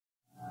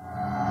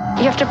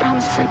You have to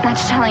promise not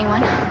to tell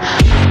anyone.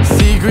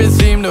 Secrets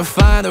seem to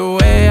find a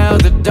way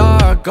out the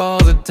dark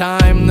all the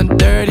time. The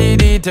dirty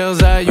details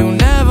that you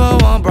never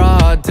want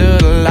brought to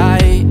the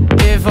light.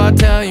 If I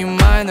tell you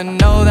mine, then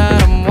know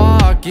that I'm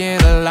walking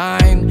the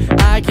line.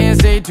 I can't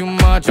say too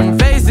much, I'm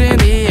facing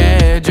the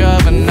edge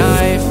of a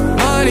knife.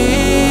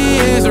 Money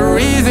is the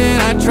reason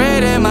I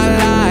traded my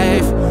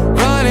life.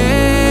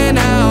 Running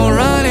out,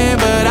 running,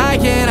 but I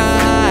can't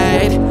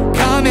hide.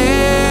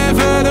 Coming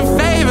for the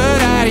favor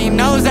that he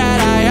knows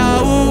that I owe.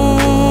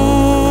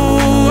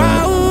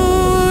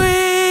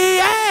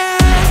 Yeah.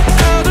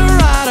 El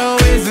Dorado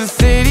is the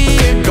city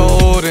of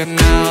gold, and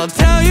I'll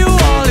tell you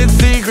all its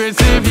secrets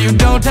if you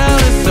don't tell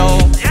a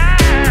soul.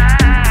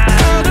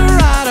 El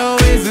Dorado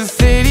is the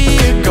city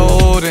of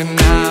gold, and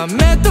I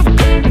met the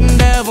f***ing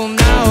devil,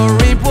 now I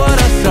reap what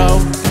I sow.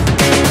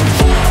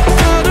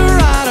 El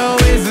Dorado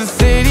is the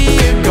city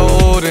of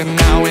gold, and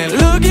I went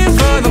looking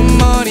for the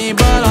money,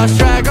 but lost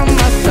track of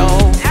my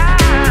soul.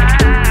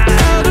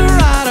 El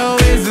Dorado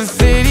is the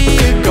city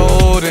of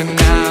gold, and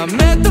I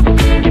met the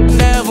f***ing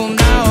devil,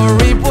 now I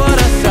reap what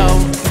I sow.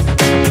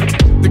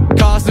 The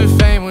cost of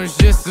fame was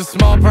just a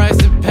small price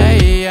to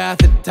pay at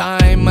the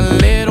time. A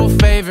little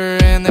favor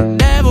and the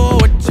devil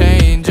would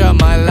change up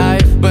my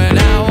life. But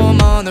now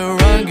I'm on the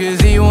run cause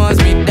he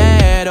wants me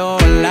dead or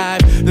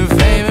alive. The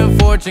fame and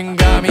fortune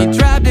got me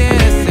trapped in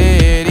a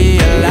city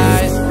of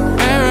lies.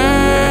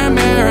 Mirror,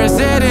 mirror,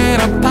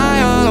 sitting up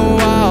high on the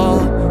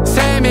wall.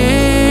 Save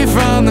me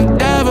from the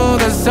devil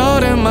that's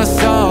holding my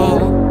soul.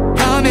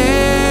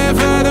 Coming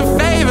for the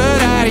favor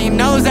that he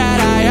knows that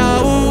I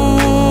owe.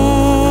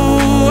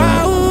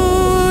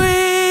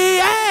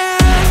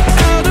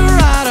 El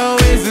Dorado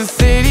is the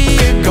city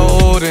of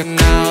gold, and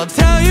I'll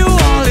tell you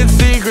all its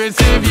secrets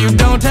if you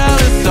don't tell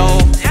a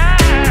soul.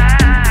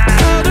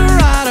 El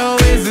Dorado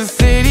is the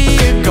city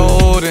of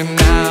gold, and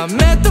I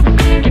met the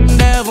f***ing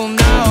devil,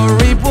 now I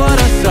reap what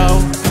I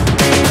sow.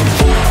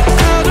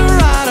 El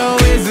Dorado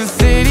is the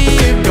city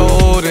of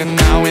gold, and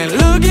I went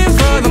looking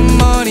for the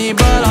money,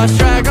 but lost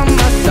track